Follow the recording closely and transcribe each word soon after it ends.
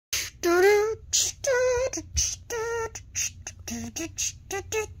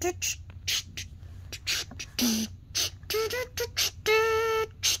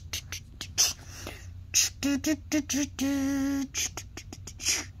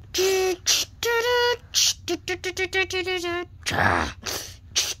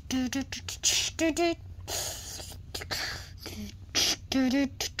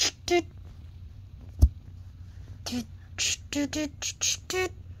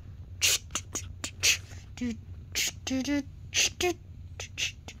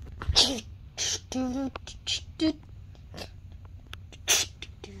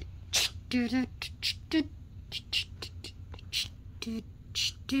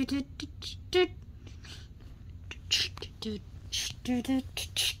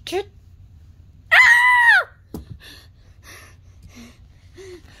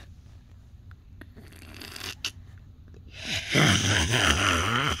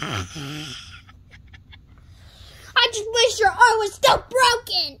I just wish your arm was still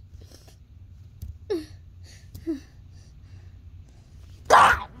broken.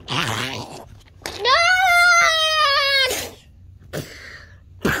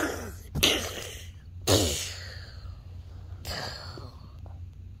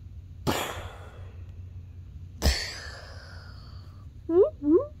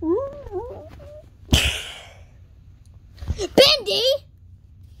 Bendy?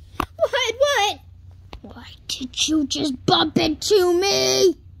 What? Why did you just bump into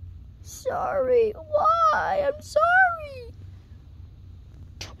me? Sorry. Why? I'm sorry.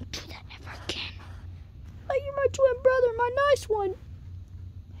 Don't do that ever again. Oh, you're my twin brother, my nice one.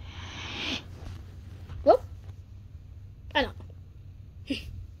 Well, I don't know.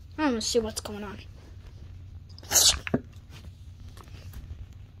 I'm gonna see what's going on.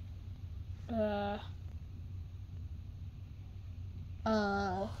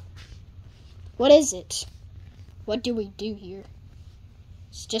 What is it? What do we do here?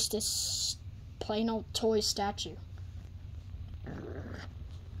 It's just this plain old toy statue.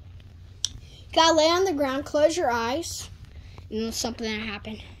 Gotta lay on the ground, close your eyes, and then something will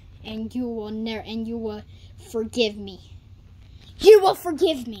happen, and you will forgive me. You will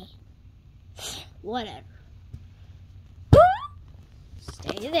forgive me. Whatever.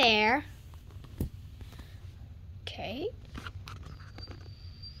 Stay there. Okay.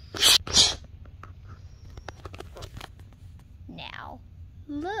 Now,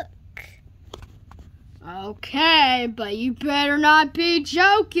 look. Okay, but you better not be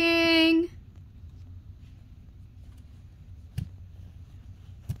joking.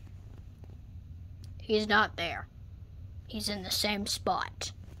 He's not there. He's in the same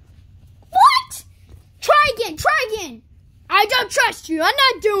spot. What? Try again. I don't trust you. I'm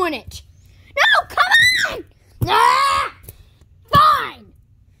not doing it. No, come on. Ah! Fine.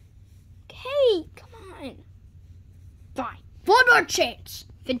 Okay, come on. Fine. One more chance.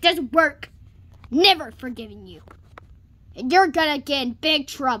 If it doesn't work, never forgiving you. And you're gonna get in big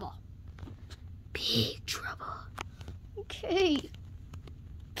trouble. Big trouble. Okay.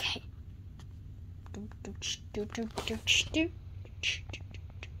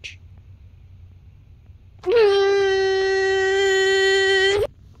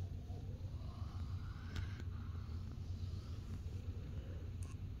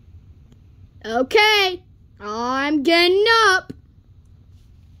 Okay, I'm getting up.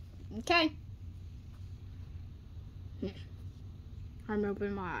 Okay. I'm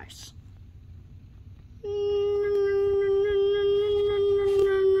opening my eyes.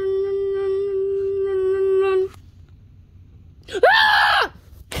 Ah!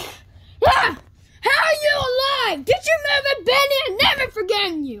 Ah! How are you alive? Did you move it, Benny? I'm never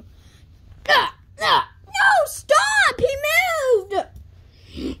forgetting you. No, stop! He moved!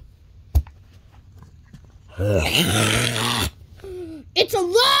 It's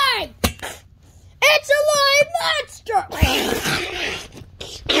alive! It's a live monster!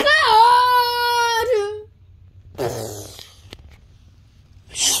 God!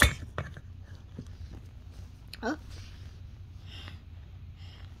 Huh?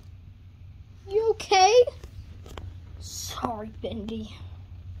 You okay? Sorry, Bendy.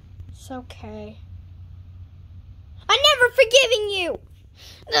 It's okay. I'm never forgiving you!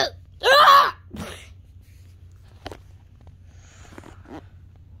 Ah!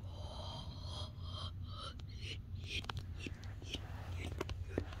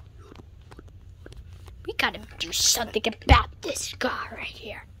 We gotta do something about this guy right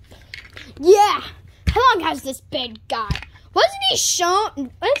here. Yeah! How long has this been guy? Wasn't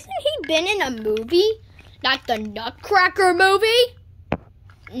he been in a movie? Not the Nutcracker movie?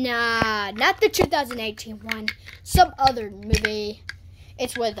 Nah, not the 2018 one. Some other movie.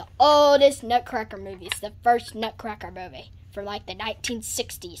 It's one of the oldest Nutcracker movies. The first Nutcracker movie. for like the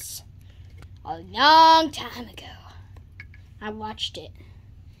 1960s. A long time ago. I watched it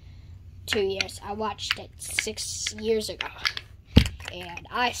 2 years. I watched it 6 years ago. And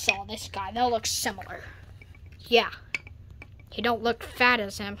I saw this guy that looks similar. Yeah. He don't look fat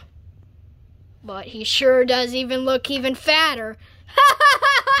as him. But he sure does look even fatter.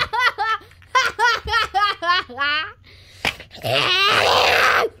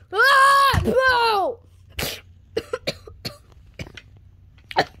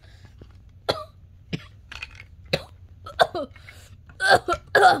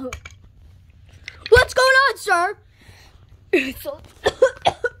 What's going on, sir? It's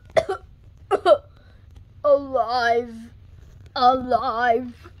alive.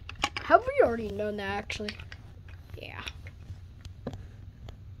 Have we already known that, actually? Yeah.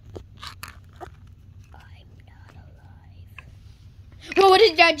 I'm not alive. Well, what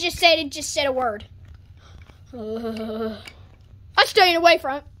did I just say? It just said a word. I'm staying away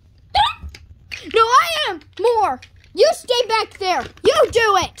from it. No, I am more. You stay back there. You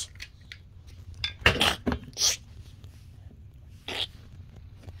do it.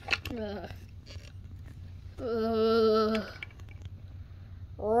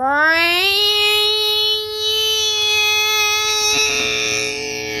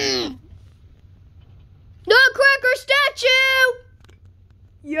 Nutcracker statue.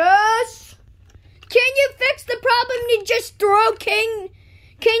 Yes. Can you fix the problem? You just throw King.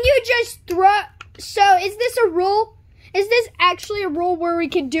 Can you just throw? So, is this a rule? Is this actually a rule where we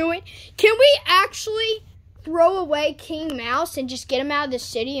can do it? Can we actually throw away King Mouse and just get him out of the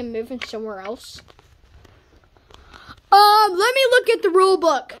city and move him somewhere else? Let me look at the rule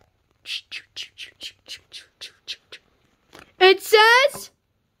book. It says,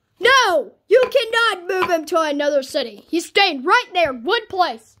 no, you cannot move him to another city. He's staying right there, one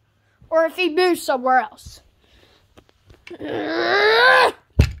place. Or if he moves somewhere else.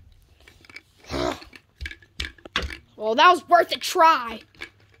 Well, that was worth a try.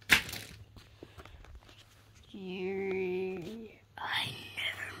 I'm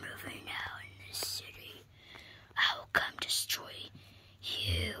never moving out in this city. I will come destroy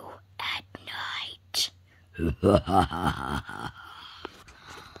you at night.